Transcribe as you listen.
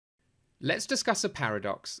Let's discuss a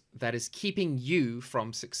paradox that is keeping you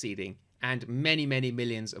from succeeding and many, many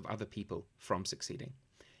millions of other people from succeeding.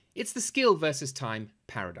 It's the skill versus time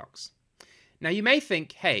paradox. Now, you may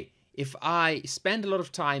think, hey, if I spend a lot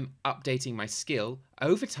of time updating my skill,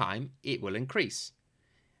 over time, it will increase.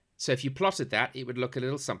 So if you plotted that, it would look a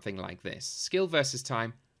little something like this. Skill versus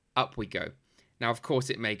time, up we go. Now, of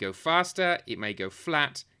course, it may go faster, it may go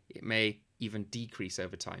flat, it may even decrease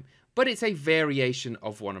over time. But it's a variation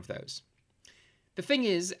of one of those. The thing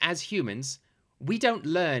is, as humans, we don't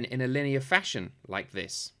learn in a linear fashion like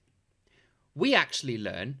this. We actually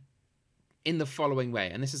learn in the following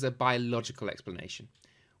way, and this is a biological explanation.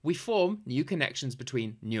 We form new connections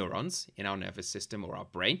between neurons in our nervous system or our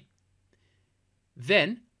brain.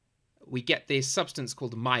 Then we get this substance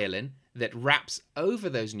called myelin that wraps over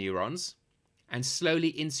those neurons and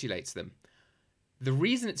slowly insulates them. The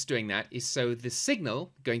reason it's doing that is so the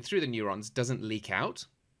signal going through the neurons doesn't leak out.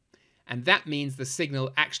 And that means the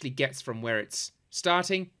signal actually gets from where it's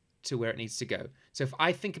starting to where it needs to go. So if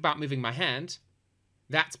I think about moving my hand,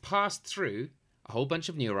 that's passed through a whole bunch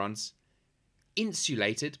of neurons,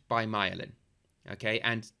 insulated by myelin. Okay,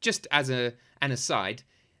 and just as an aside,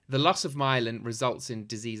 the loss of myelin results in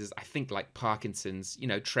diseases, I think, like Parkinson's,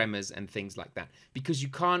 tremors and things like that, because you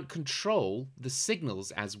can't control the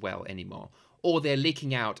signals as well anymore, or they're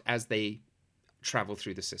leaking out as they travel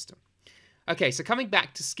through the system. Okay, so coming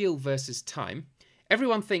back to skill versus time,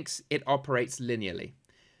 everyone thinks it operates linearly.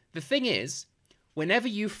 The thing is, whenever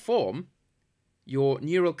you form your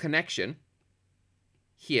neural connection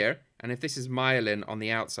here, and if this is myelin on the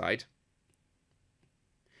outside,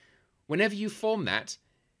 whenever you form that,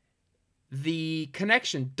 the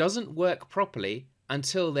connection doesn't work properly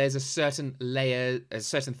until there's a certain layer, a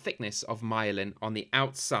certain thickness of myelin on the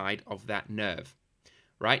outside of that nerve,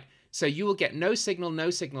 right? So you will get no signal, no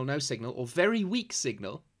signal, no signal, or very weak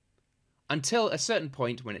signal until a certain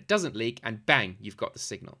point when it doesn't leak and bang, you've got the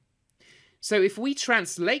signal. So if we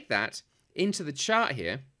translate that into the chart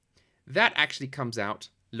here, that actually comes out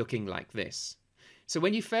looking like this. So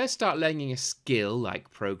when you first start learning a skill like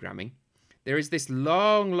programming, there is this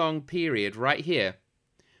long, long period right here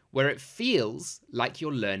where it feels like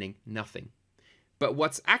you're learning nothing. But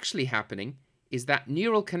what's actually happening is that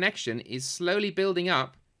neural connection is slowly building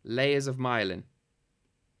up layers of myelin,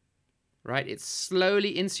 right? It's slowly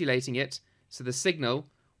insulating it so the signal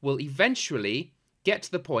will eventually get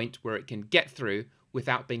to the point where it can get through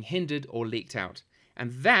without being hindered or leaked out.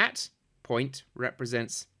 And that point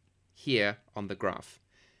represents here on the graph.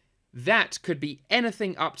 That could be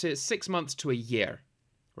anything up to 6 months to a year,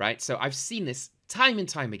 right? So I've seen this time and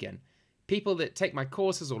time again. People that take my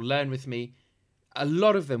courses or learn with me, a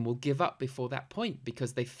lot of them will give up before that point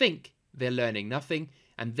because they think they're learning nothing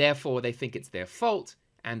and therefore they think it's their fault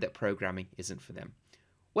and that programming isn't for them.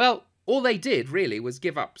 Well, all they did really was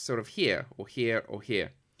give up sort of here or here or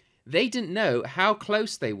here. They didn't know how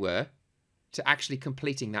close they were to actually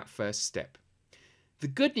completing that first step. The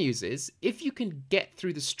good news is, if you can get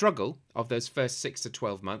through the struggle of those first 6 to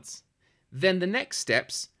 12 months, then the next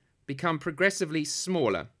steps become progressively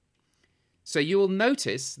smaller. So you will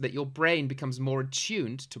notice that your brain becomes more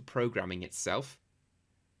attuned to programming itself.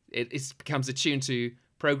 It becomes attuned to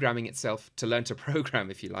programming itself to learn to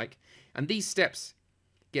program, if you like. And these steps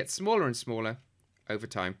get smaller and smaller over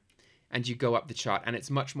time. And you go up the chart, and it's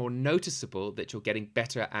much more noticeable that you're getting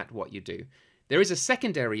better at what you do. There is a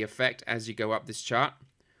secondary effect as you go up this chart,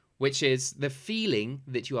 which is the feeling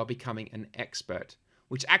that you are becoming an expert,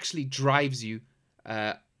 which actually drives you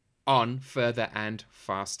on further and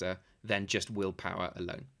faster than just willpower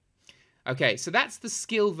alone. Okay, so that's the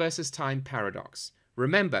skill versus time paradox.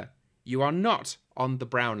 Remember, you are not on the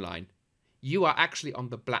brown line. You are actually on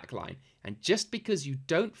the black line. And just because you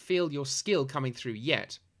don't feel your skill coming through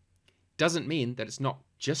yet, doesn't mean that it's not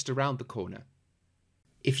just around the corner.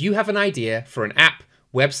 If you have an idea for an app,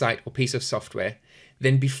 website, or piece of software,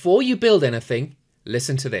 then before you build anything,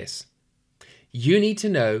 listen to this. You need to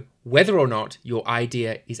know whether or not your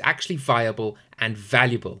idea is actually viable and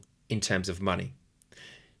valuable in terms of money.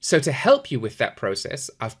 So to help you with that process,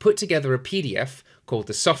 I've put together a PDF called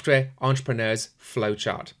the Software Entrepreneur's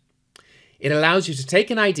Flowchart. It allows you to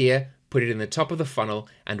take an idea, put it in the top of the funnel,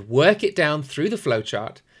 and work it down through the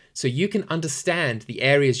flowchart so you can understand the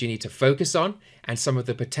areas you need to focus on and some of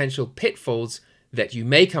the potential pitfalls that you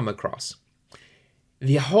may come across.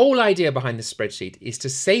 The whole idea behind the spreadsheet is to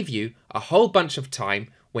save you a whole bunch of time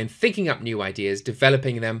when thinking up new ideas,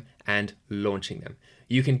 developing them, and launching them.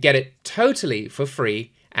 You can get it totally for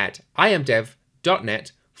free at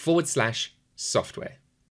imdev.net/software.